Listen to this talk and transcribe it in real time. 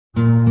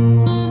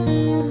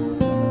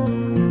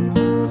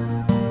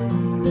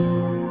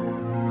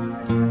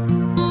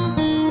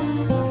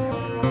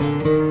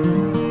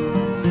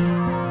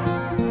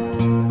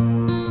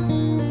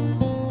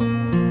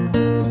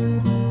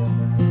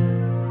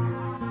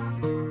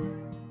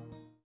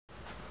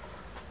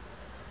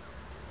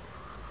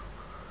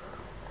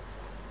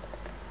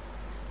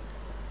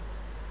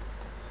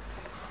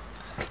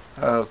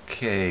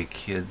Okay,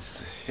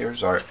 kids,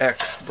 here's our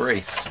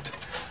X-braced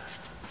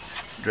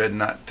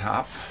dreadnought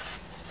top.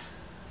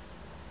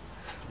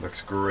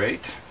 Looks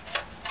great.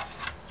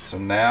 So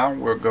now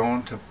we're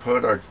going to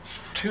put our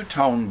two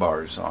tone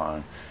bars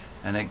on.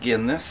 And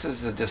again, this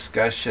is a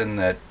discussion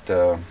that,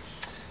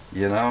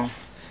 you know,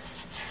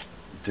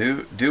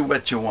 do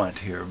what you want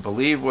here.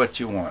 Believe what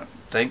you want.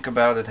 Think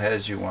about it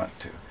as you want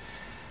to.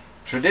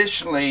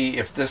 Traditionally,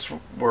 if this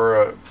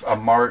were a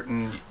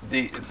Martin,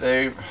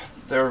 their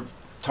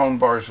tone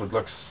bars would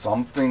look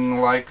something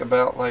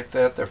about like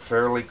that. They're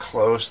fairly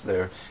close.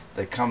 They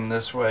come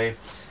this way.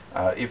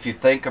 If you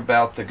think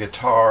about the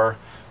guitar,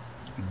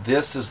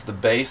 this is the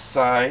bass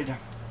side.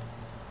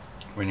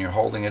 When you're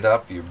holding it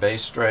up, your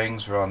bass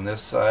strings are on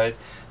this side.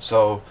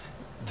 So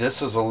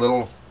this is a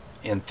little,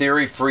 in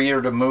theory,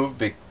 freer to move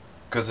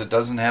because it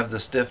doesn't have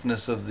the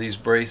stiffness of these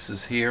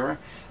braces here.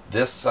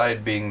 This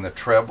side being the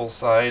treble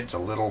side, it's a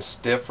little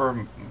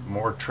stiffer,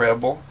 more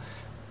treble.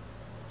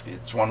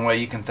 It's one way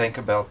you can think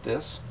about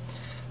this.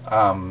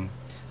 And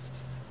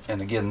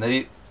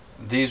again,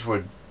 these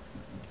would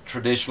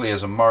traditionally,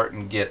 as a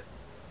Martin, get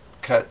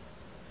cut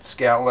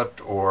scalloped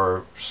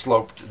or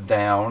sloped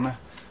down.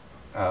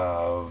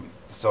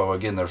 So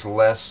again, there's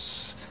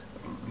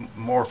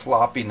more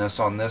floppiness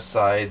on this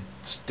side,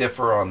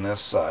 stiffer on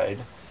this side,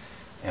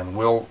 and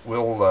we'll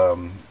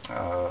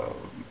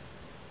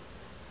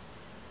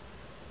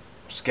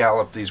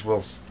scallop these.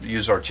 We'll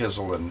use our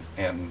chisel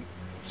and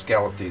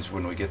scallop these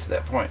when we get to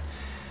that point.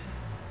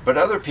 But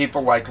other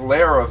people like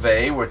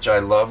Larrivee, which I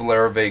love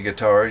Larrivee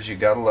guitars, you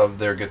gotta love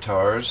their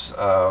guitars,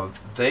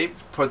 they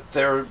put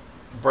their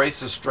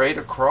braces straight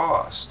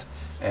across,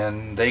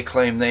 and they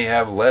claim they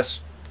have less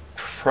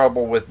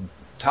trouble with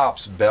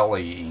tops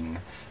bellying.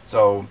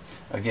 So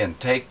again,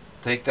 take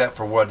that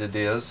for what it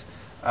is.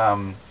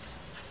 And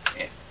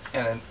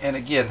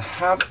again,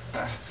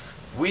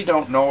 we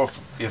don't know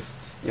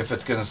if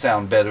it's going to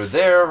sound better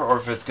there or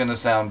if it's going to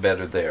sound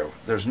better there.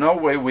 There's no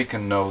way we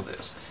can know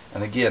this.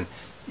 And again,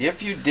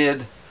 if you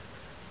did,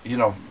 you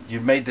know,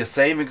 you made the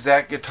same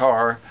exact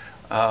guitar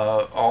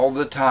all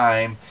the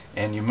time,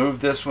 and you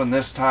moved this one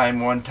this time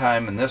one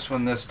time and this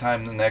one this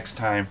time the next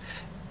time,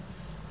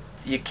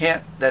 you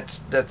can't,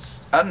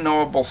 that's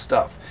unknowable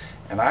stuff.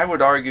 And I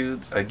would argue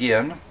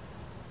again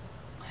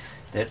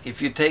that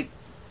if you take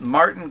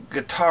Martin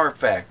Guitar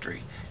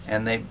Factory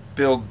and they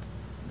build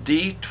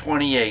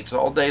D28s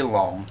all day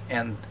long,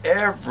 and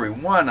every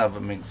one of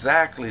them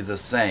exactly the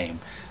same,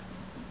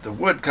 the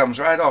wood comes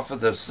right off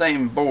of the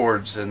same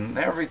boards and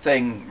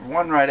everything,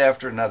 one right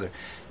after another,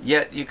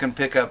 yet you can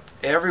pick up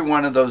every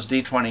one of those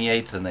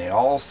D28s and they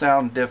all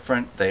sound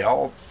different, they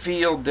all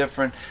feel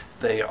different,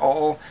 they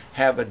all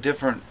have a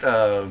different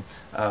that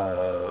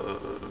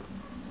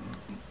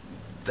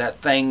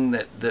thing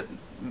that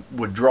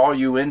would draw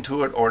you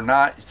into it or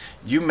not.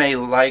 You may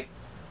like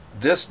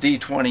this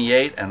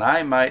D28 and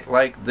I might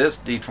like this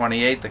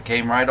D28 that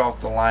came right off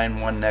the line,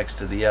 one next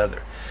to the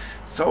other.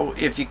 So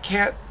if you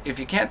can't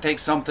take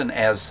something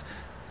as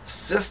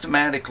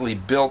systematically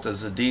built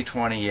as a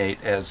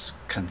D28, as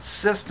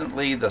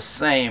consistently the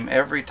same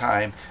every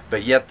time,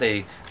 but yet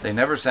they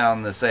never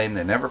sound the same,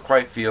 they never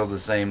quite feel the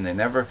same, they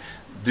never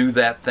do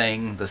that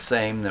thing the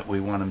same that we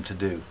want them to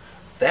do.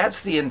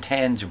 That's the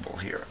intangible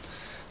here.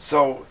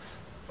 So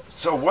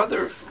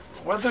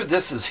whether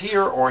this is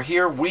here or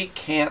here, we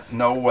can't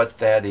know what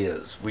that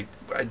is.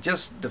 I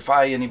just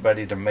defy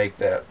anybody to make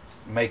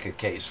a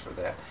case for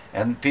that.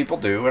 And people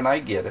do, and I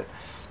get it.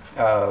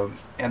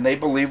 And they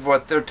believe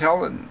what they're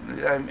telling,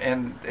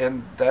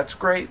 and that's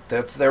great.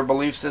 That's their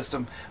belief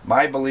system.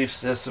 My belief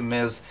system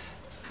is,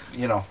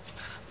 you know,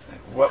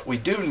 what we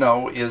do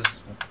know is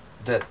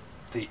that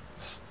the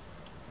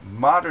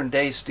modern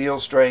day steel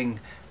string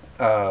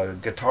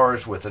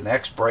guitars with an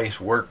X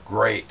brace work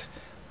great.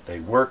 They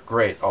work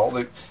great. All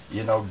the,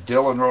 you know,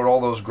 Dylan wrote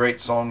all those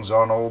great songs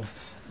on old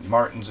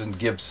Martins and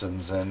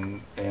Gibsons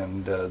and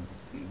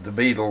the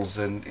Beatles,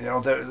 and you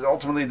know,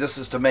 ultimately this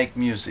is to make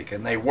music,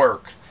 and they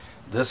work.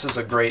 This is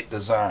a great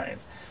design.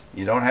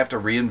 You don't have to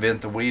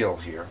reinvent the wheel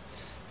here,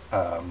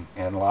 and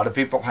a lot of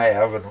people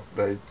have, and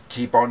they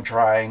keep on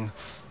trying.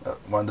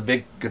 One of the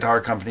big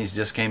guitar companies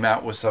just came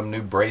out with some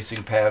new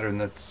bracing pattern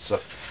that's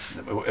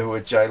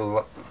which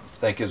I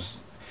think is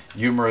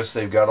humorous.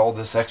 They've got all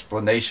this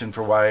explanation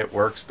for why it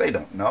works. They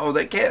don't know.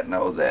 They can't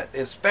know that.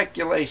 It's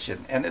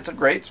speculation, and it's a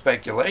great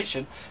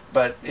speculation,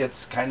 but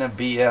it's kind of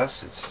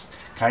BS. It's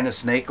kind of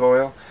snake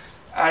oil.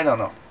 I don't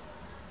know.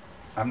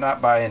 I'm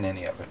not buying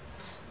any of it.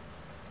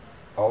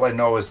 All I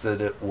know is that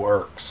it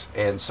works.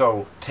 And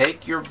so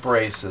take your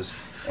braces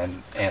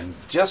and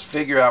just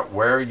figure out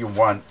where you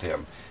want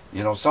them.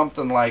 You know,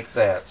 something like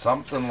that,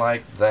 something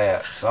like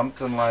that,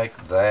 something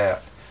like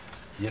that.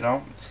 You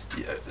know,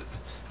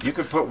 you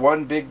could put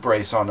one big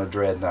brace on a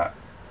dreadnought.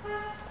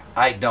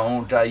 I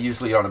don't. I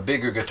usually on a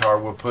bigger guitar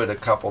will put a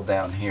couple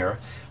down here.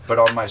 But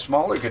on my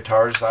smaller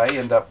guitars, I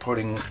end up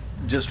putting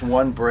just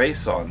one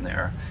brace on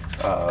there,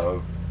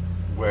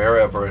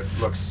 wherever it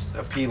looks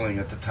appealing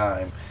at the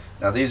time.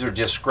 Now these are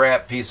just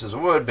scrap pieces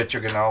of wood, but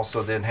you're going to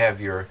also then have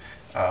your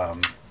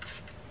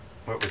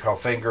what we call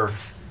finger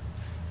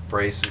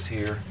braces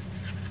here,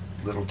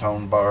 little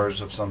tone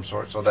bars of some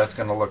sort. So that's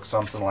going to look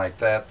something like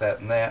that, that,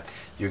 and that.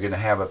 You're going to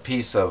have a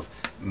piece of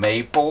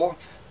maple,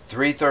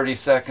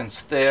 3/32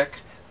 thick,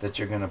 that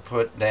you're going to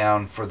put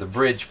down for the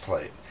bridge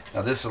plate.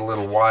 Now this is a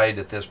little wide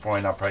at this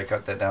point. I'll probably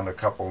cut that down to a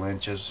couple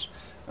inches.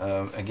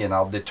 Again,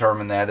 I'll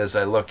determine that as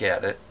I look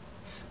at it.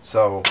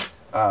 So,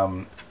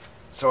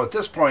 so at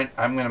this point,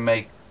 I'm going to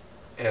make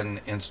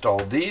and install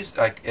these.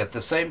 At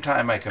the same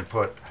time, I can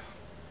put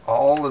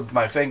all of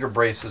my finger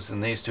braces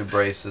and these two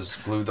braces,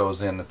 glue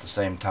those in at the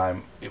same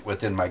time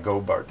within my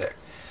go bar deck.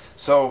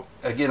 So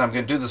again, I'm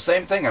going to do the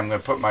same thing. I'm going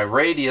to put my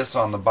radius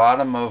on the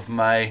bottom of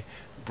my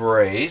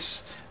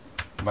brace,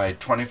 my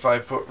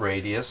 25-foot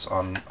radius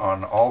on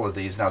all of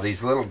these. Now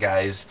these little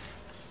guys,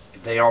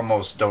 they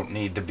almost don't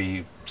need to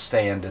be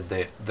sanded.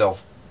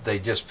 They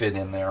just fit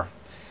in there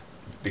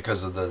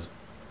because of the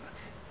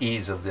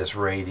ease of this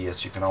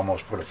radius. You can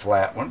almost put a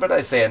flat one, but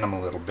I sand them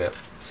a little bit.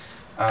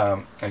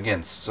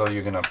 Again, so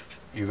you're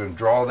gonna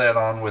draw that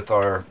on with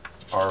our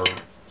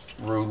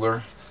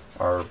ruler,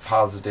 our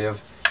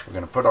positive. We're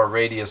gonna put our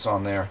radius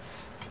on there,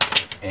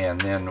 and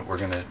then we're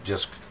gonna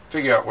just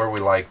figure out where we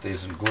like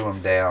these and glue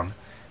them down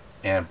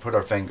and put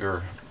our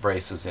finger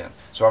braces in.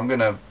 So I'm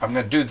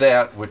gonna do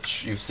that,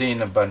 which you've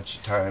seen a bunch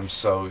of times,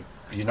 so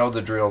you know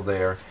the drill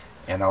there,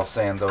 and I'll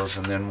sand those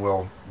and then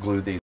we'll glue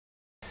these.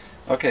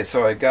 Okay,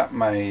 so I got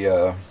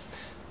my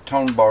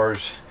tone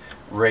bars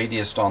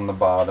radiused on the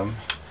bottom,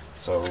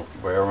 so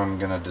wherever I'm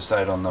going to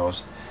decide on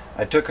those.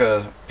 I took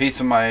a piece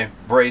of my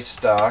brace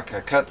stock. I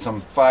cut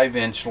some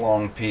 5-inch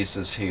long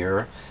pieces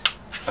here.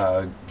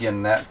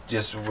 Again, that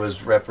just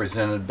was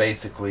represented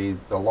basically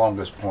the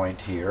longest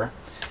point here.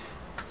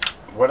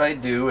 What I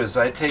do is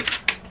I take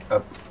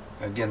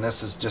again,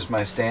 this is just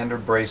my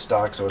standard brace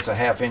stock, so it's a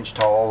 1/2 inch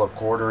tall, a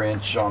 1/4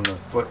 inch on the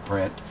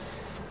footprint.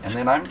 And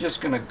then I'm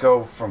just going to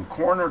go from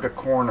corner to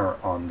corner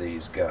on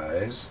these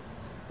guys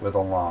with a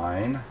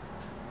line.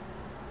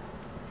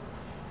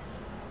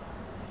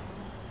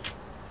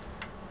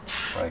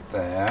 Like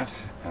that.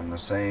 And the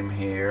same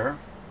here.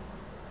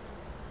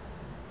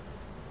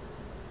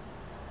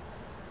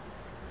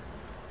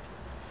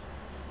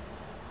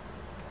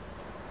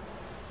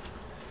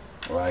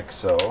 Like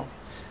so.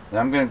 And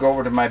I'm going to go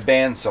over to my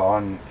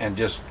bandsaw and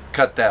just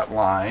cut that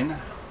line.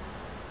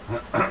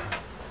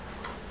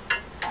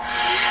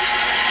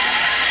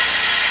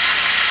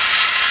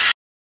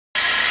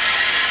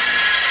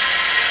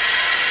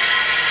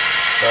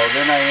 So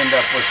then I end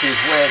up with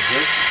these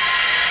wedges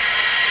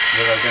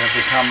that are going to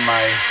become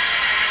my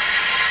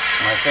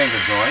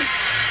finger joints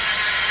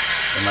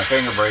and my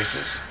finger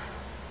braces,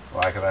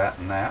 like that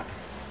and that.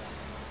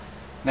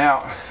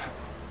 Now,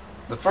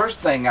 the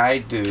first thing I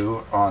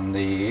do on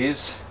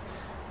these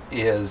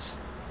is,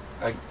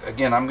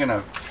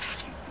 again,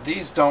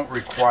 these don't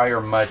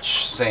require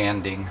much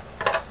sanding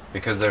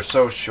because they're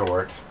so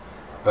short,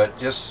 but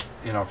just,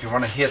 you know, if you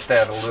want to hit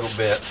that a little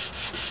bit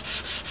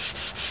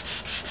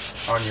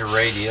on your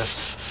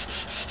radius,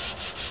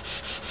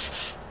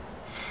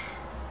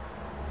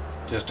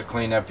 just to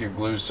clean up your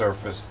glue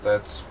surface,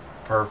 that's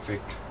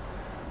perfect.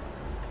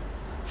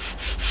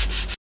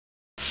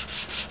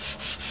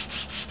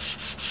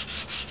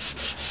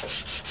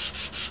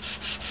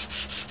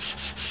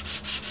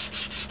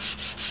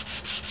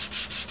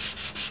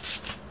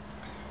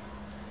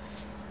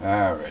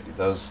 Alrighty,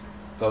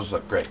 those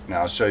look great.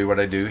 Now I'll show you what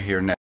I do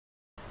here now.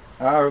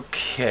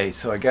 Okay,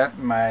 so I got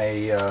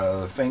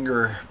my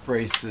finger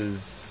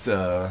braces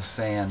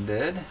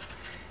sanded,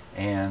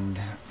 and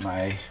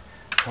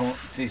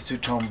these two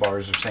tone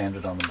bars are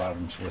sanded on the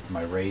bottoms with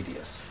my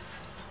radius.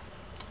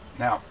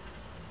 Now,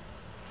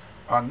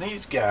 on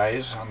these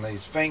guys, on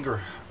these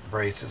finger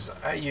braces,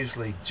 I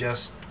usually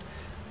just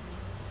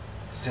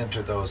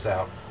center those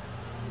out,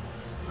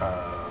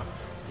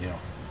 you know,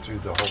 through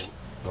the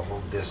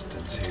whole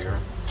distance here.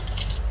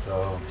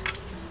 So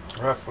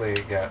roughly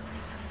got,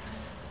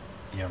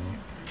 you know,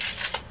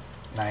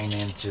 9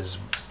 inches,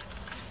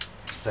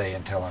 say,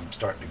 until I'm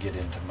starting to get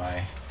into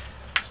my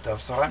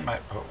stuff. So I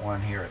might put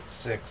one here at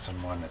 6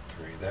 and one at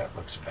 3. That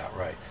looks about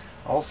right.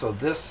 Also,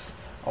 this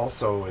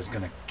also is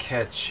going to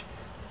catch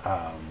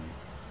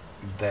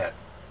that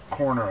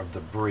corner of the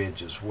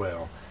bridge as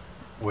well,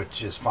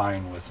 which is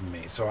fine with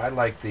me. So I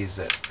like these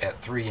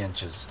at 3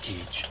 inches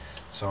each.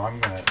 So I'm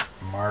going to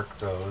mark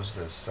those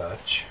as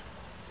such,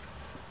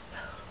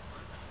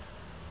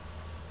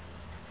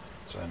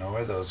 so I know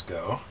where those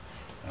go.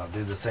 And I'll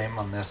do the same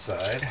on this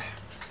side.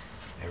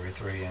 Every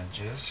 3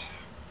 inches,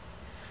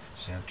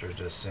 center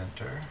to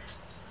center.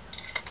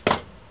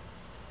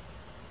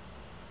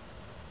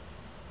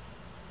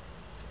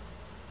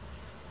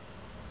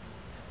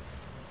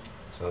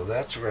 So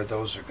that's where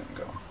those are going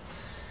to go.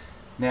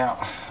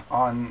 Now,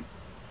 on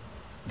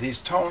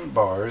these tone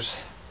bars,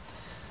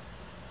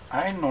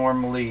 I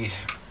normally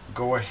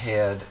go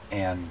ahead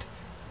and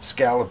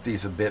scallop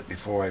these a bit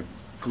before I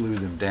glue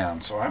them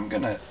down. So I'm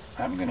gonna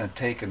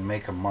take and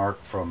make a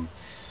mark from,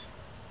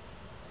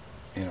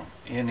 you know,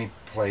 any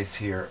place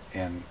here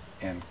and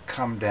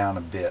come down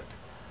a bit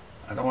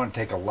I don't want to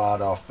take a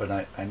lot off, but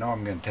I know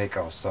I'm going to take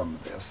off some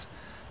of this.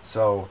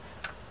 So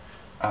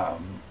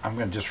I'm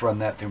going to just run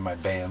that through my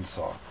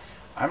bandsaw.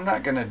 I'm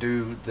not going to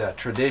do the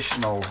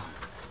traditional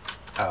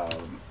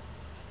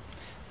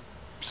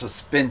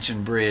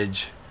suspension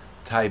bridge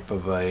type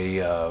of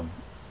a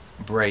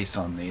brace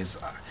on these.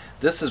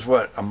 This is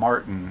what a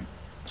Martin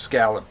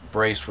scallop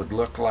brace would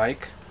look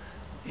like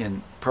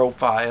in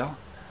profile,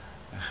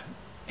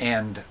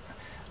 and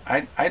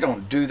I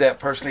don't do that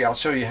personally. I'll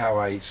show you how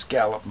I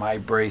scallop my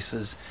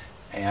braces,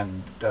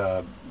 and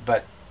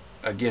but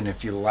again,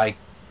 if you like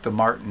the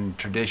Martin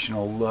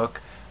traditional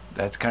look,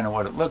 that's kind of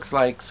what it looks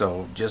like.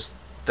 So just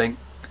think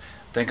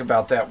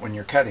about that when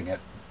you're cutting it.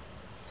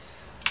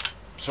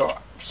 So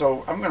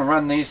I'm going to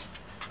run these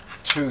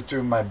two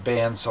through my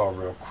bandsaw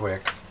real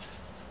quick,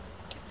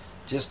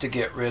 just to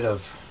get rid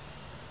of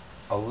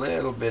a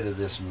little bit of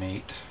this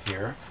meat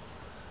here.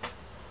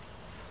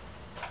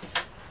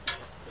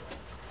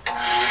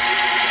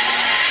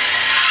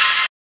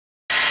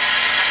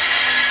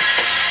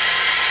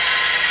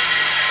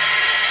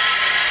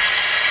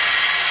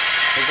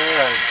 So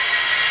there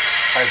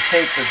I've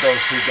tapered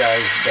those two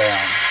guys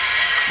down.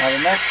 Now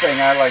the next thing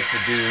I like to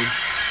do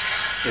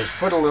is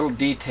put a little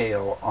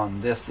detail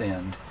on this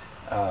end.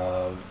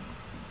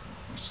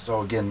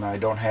 So again, I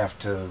don't have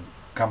to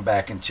come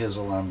back and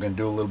chisel. I'm going to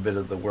do a little bit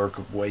of the work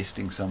of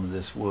wasting some of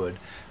this wood.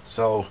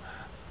 So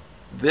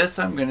this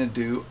I'm going to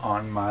do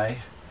on my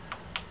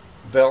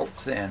belt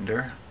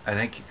sander. I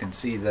think you can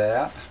see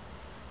that.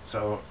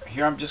 So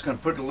here I'm just going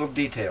to put a little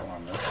detail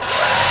on this.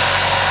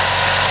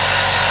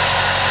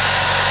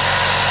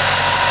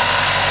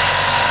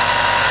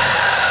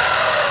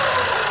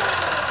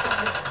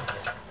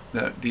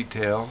 That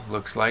detail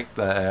looks like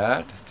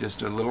that,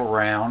 just a little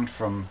round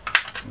from,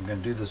 I'm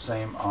going to do the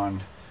same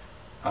on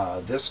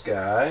this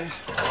guy.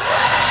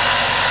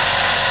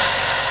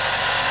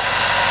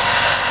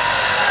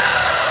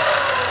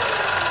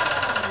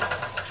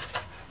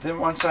 Then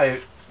once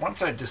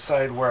I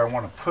decide where I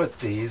want to put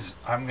these,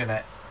 I'm going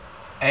to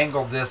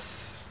angle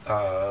this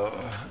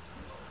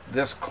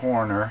this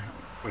corner,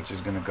 which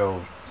is going to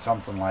go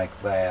something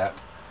like that,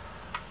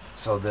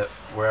 so that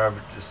wherever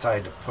I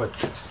decide to put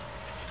this.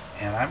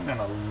 And I'm going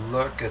to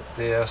look at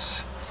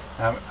this.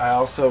 I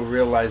also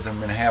realize I'm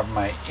going to have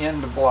my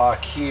end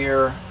block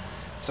here.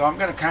 So I'm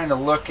going to kind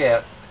of look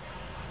at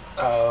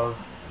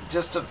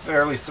just a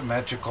fairly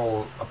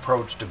symmetrical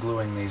approach to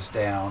gluing these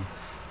down.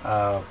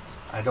 I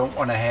don't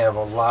want to have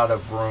a lot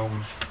of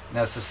room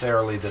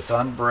necessarily that's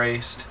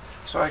unbraced.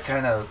 So I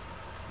kind of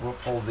will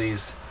pull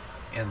these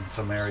in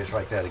some areas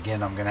like that.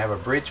 Again, I'm going to have a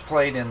bridge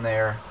plate in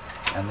there,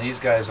 and these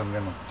guys I'm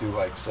going to do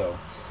like so.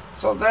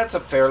 So that's a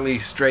fairly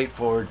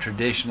straightforward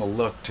traditional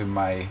look to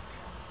my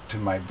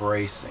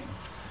bracing.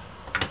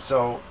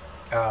 So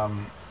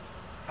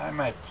I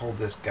might pull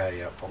this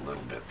guy up a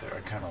little bit there. I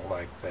kind of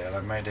like that.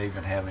 I might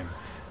even have him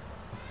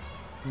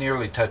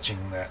nearly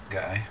touching that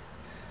guy.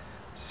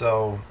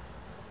 So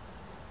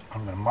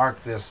I'm going to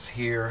mark this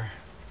here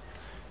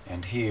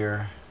and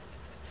here.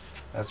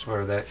 That's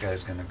where that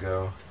guy's going to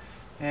go.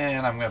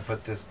 And I'm going to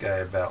put this guy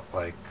about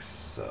like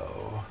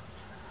so.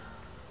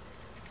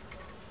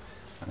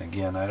 And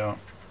again, I don't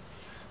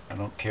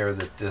care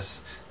that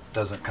this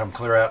doesn't come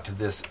clear out to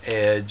this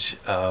edge.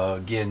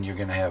 Again, you're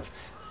going to have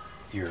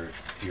your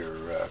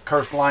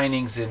kerf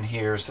linings in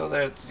here, so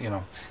that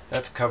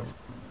that's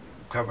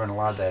covering a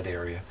lot of that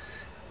area.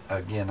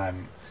 Again,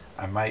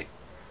 I might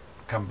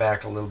come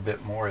back a little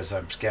bit more as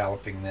I'm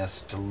scalloping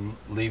this to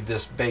leave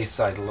this base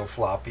side a little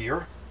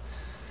floppier.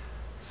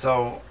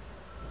 So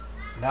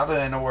now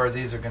that I know where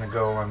these are going to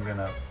go, I'm going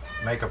to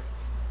make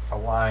a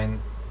line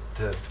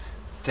to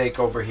take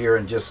over here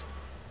and just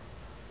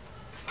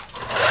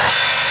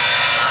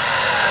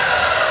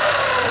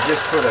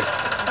put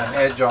an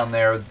edge on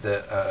there,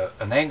 that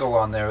an angle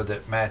on there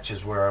that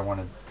matches where I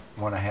want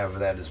to have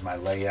that as my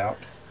layout.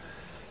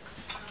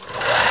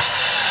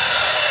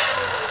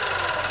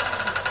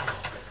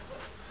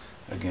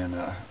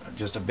 Again,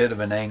 just a bit of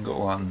an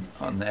angle on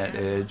that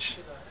edge.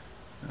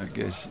 I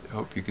guess,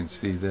 hope you can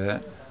see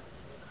that.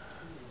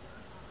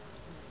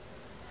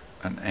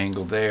 An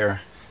angle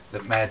there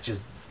that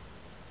matches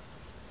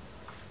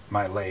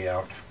my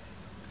layout.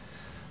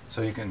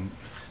 So you can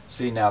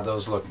see now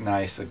those look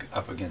nice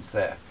up against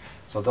that.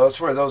 So that's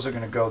where those are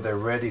going to go. They're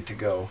ready to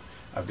go.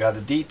 I've got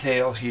a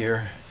detail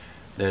here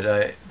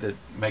that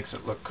makes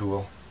it look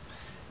cool.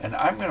 And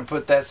I'm going to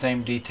put that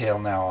same detail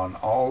now on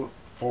all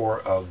 4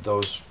 of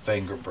those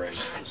finger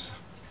braces.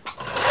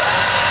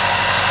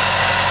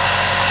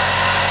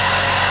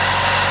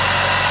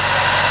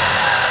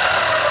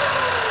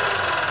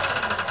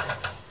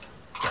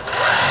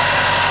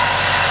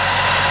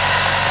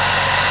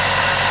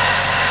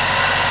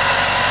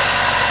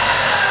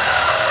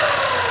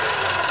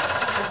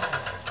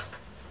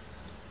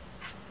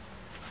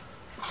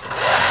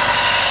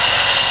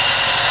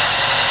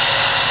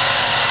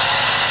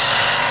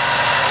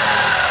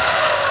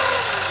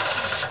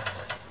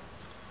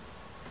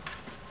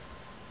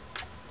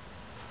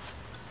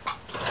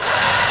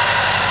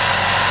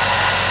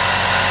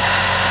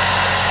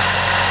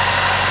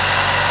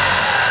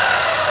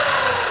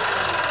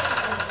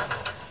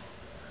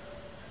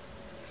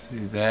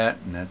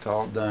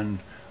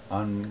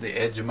 the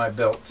edge of my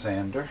belt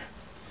sander.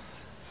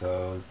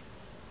 So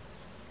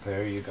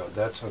there you go.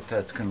 That's what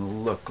that's going to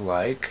look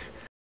like.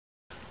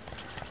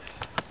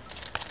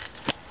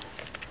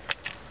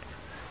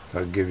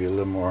 I'll give you a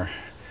little more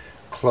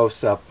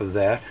close-up of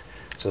that.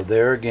 So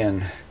there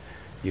again,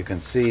 you can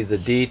see the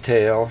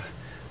detail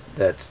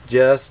that's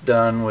just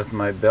done with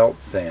my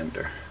belt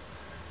sander.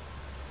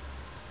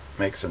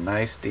 Makes a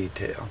nice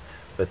detail.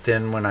 But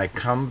then when I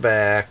come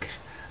back,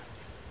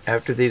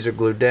 after these are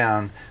glued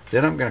down,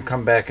 then I'm going to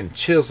come back and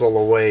chisel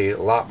away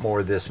a lot more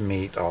of this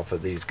meat off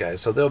of these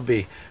guys. So there'll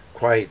be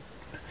quite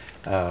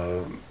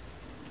a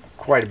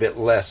bit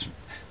less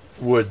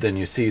wood than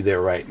you see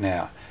there right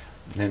now.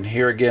 Then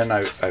here again,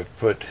 I've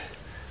put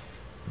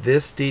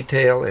this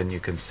detail, and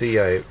you can see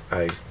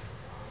I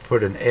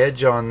put an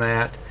edge on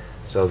that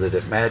so that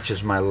it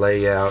matches my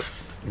layout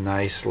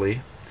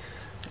nicely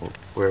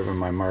wherever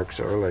my marks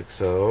are, like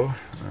so.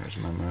 There's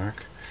my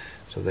mark.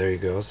 So there you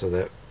go. So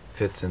that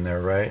fits in there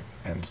right,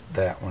 and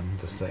that one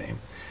the same.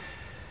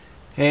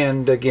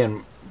 And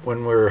again,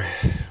 when we're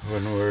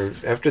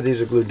after these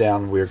are glued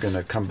down, we're going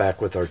to come back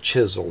with our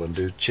chisel and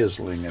do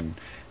chiseling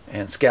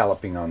and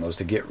scalloping on those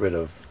to get rid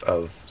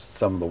of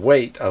some of the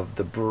weight of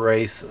the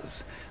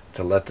braces,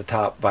 to let the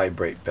top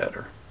vibrate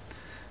better.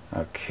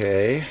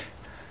 Okay,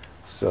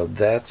 so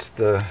that's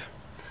the,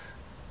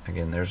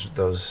 again, there's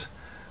those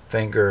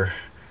finger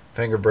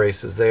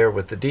braces there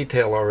with the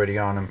detail already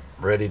on them,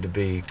 ready to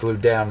be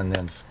glued down and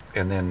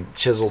then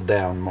chiseled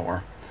down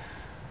more.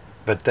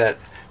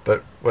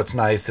 But what's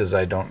nice is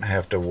I don't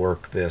have to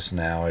work this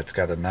now. It's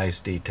got a nice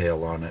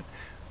detail on it,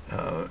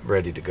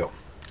 ready to go.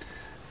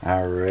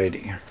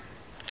 Alrighty.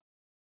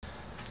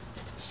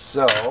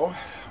 So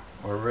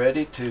we're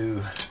ready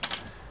to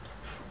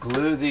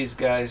glue these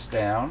guys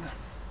down,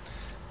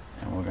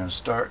 and we're going to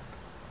start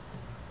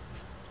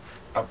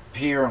up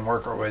here and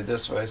work our way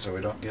this way so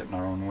we don't get in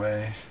our own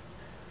way.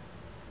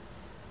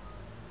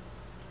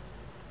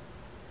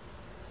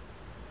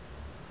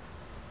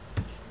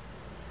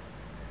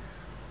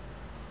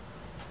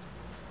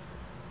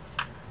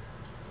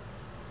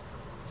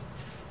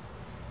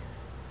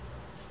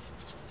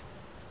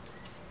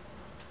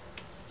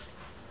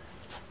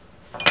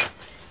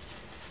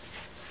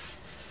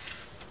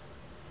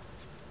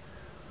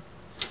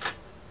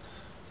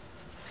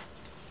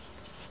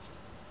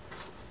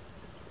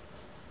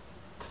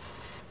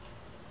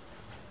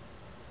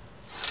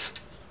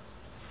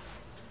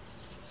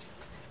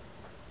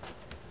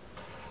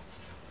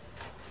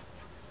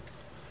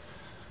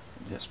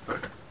 Just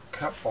put a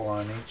couple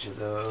on each of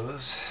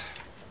those.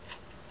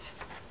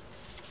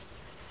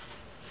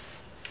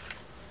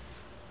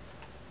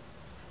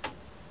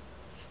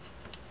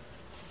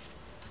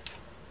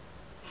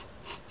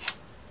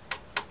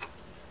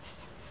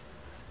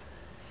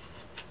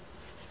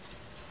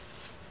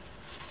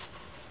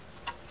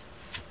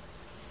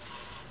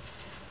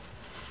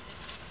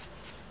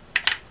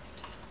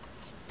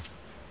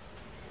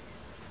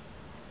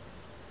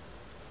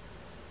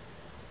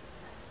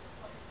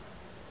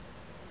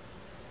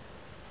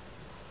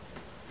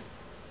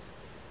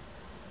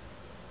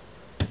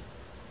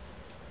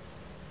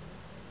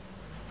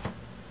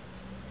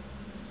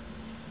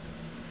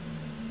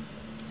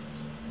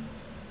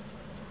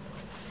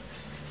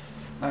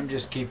 I'm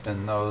just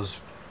keeping those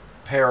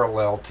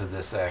parallel to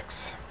this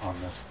X on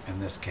this,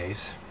 in this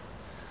case.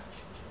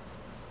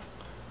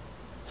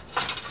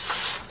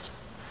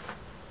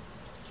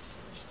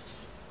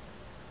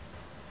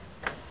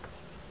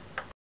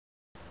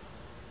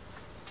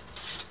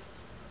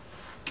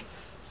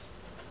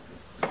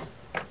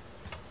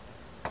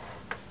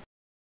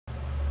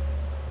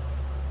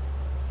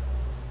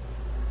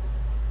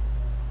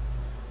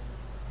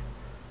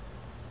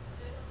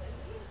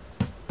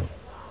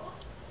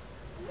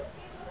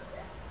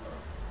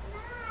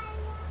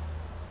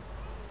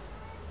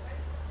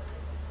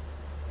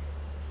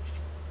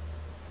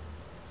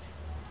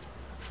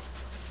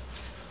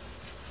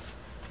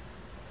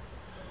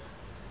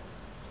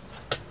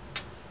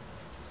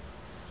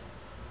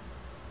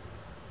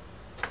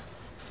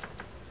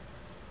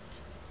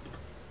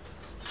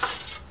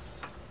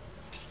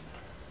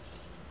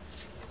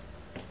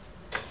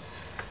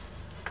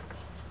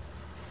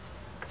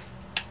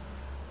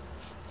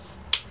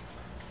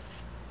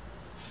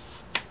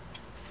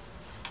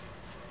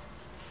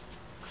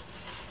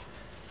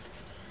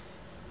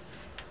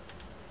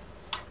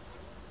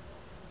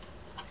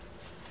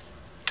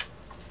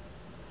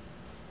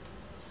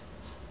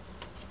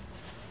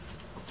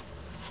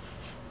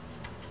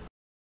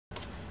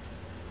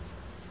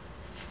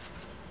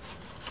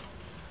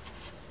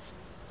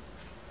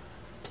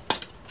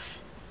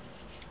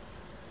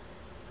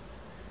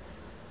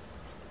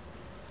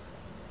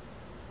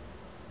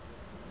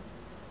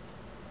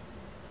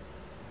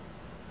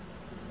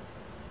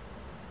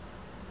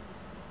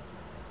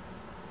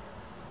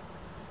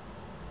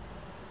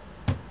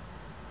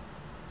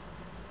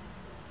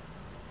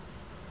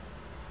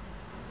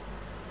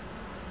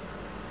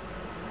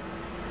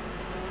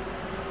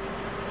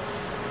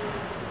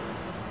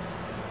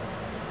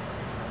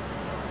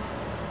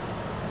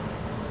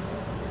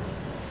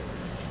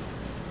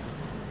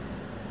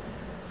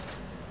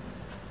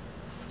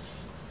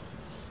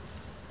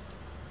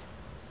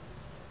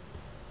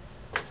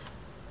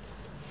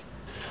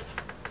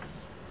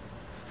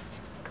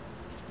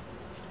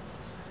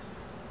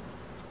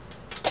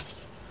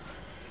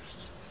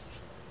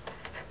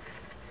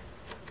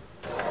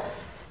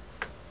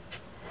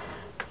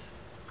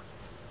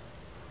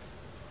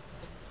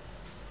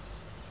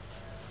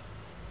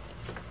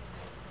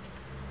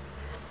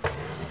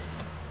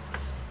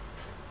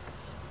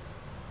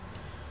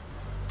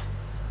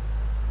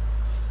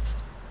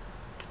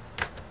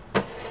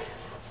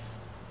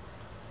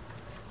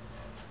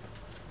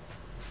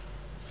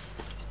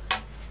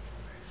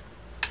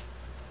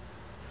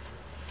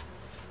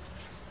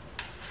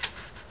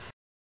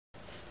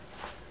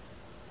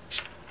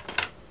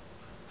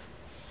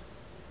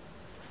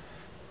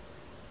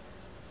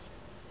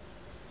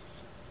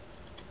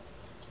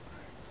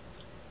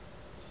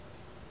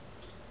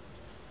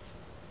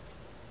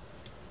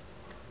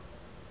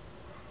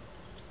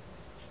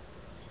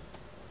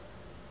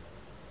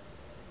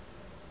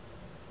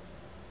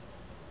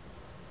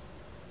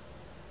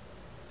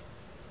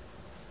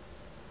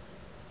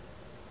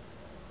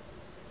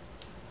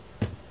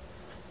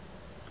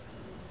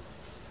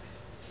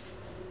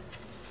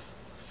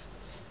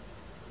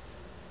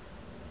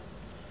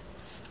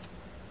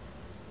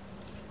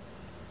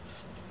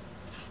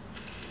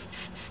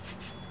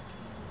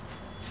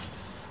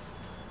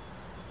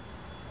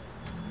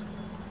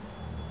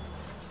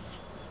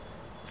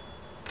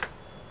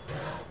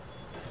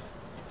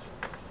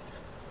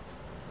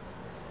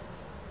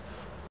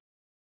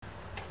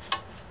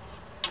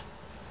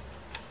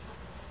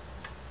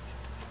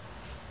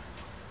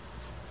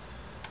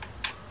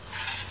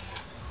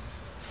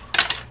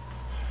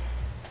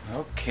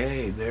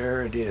 Okay,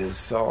 there it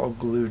is, all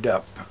glued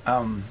up.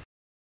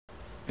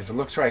 If it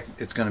looks right,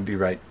 it's going to be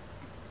right.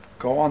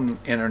 Go on the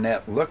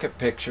internet, look at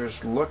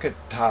pictures, look at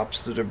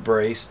tops that are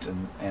braced,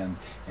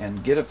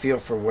 and get a feel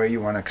for where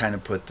you want to kind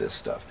of put this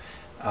stuff.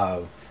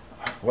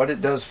 What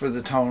it does for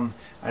the tone,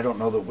 I don't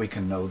know that we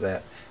can know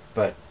that,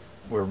 but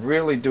we're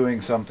really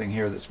doing something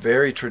here that's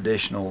very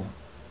traditional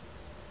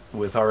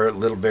with our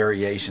little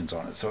variations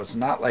on it. So it's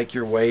not like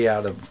you're way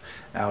out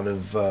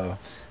in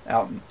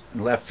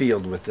left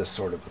field with this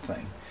sort of a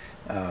thing,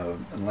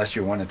 unless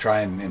you want to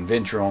try and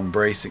invent your own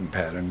bracing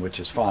pattern, which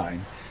is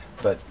fine.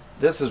 But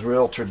this is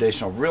real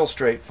traditional, real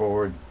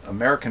straightforward,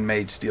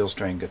 American-made steel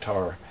string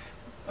guitar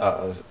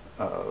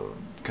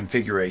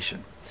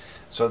configuration.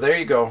 So there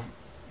you go.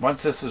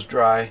 Once this is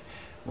dry,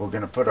 we're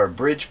going to put our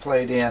bridge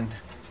plate in,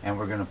 and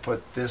we're going to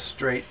put this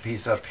straight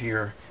piece up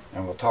here,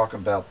 and we'll talk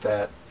about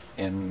that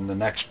in the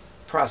next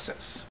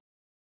process.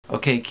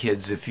 Okay,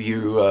 kids, if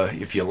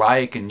you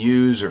like and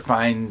use or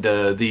find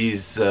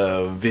these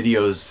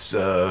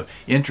videos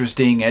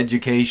interesting,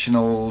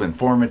 educational,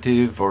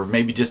 informative, or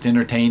maybe just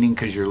entertaining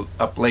because you're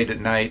up late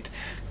at night,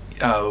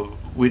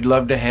 we'd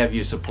love to have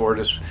you support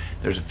us.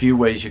 There's a few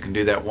ways you can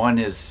do that. One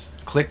is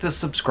click the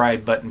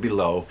subscribe button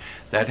below.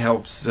 That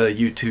helps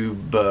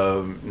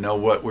YouTube know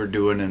what we're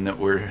doing and that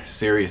we're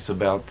serious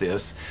about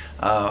this.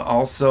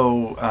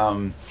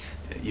 Also,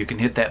 you can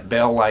hit that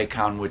bell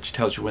icon, which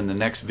tells you when the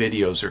next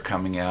videos are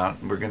coming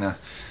out. We're gonna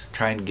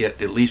try and get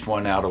at least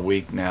one out a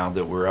week now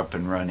that we're up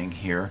and running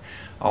here.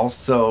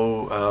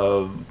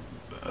 Also,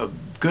 a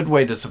good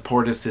way to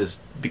support us is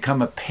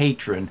become a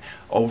patron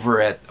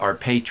over at our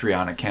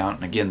Patreon account,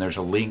 and again, there's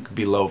a link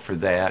below for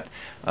that.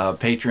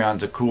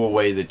 Patreon's a cool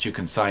way that you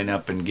can sign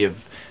up and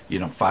give, you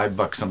know,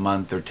 $5 a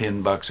month or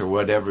 $10 or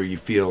whatever you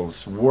feel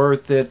is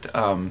worth it.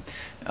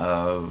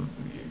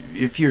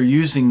 If you're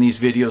using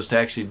these videos to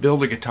actually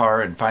build a guitar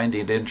and find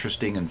it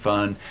interesting and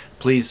fun,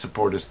 please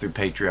support us through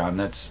Patreon.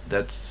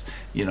 That's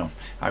you know,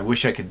 I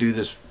wish I could do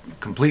this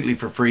completely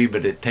for free,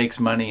 but it takes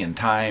money and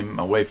time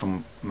away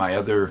from my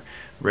other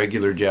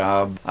regular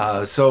job.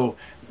 So,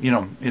 you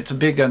know, it's a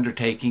big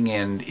undertaking,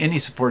 and any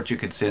support you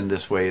could send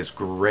this way is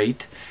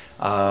great.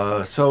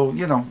 So,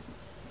 you know,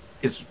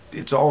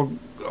 it's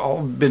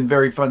all been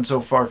very fun so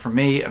far for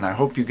me, and I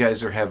hope you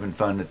guys are having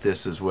fun at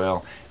this as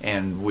well,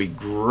 and we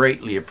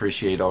greatly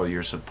appreciate all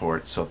your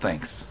support, so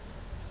thanks.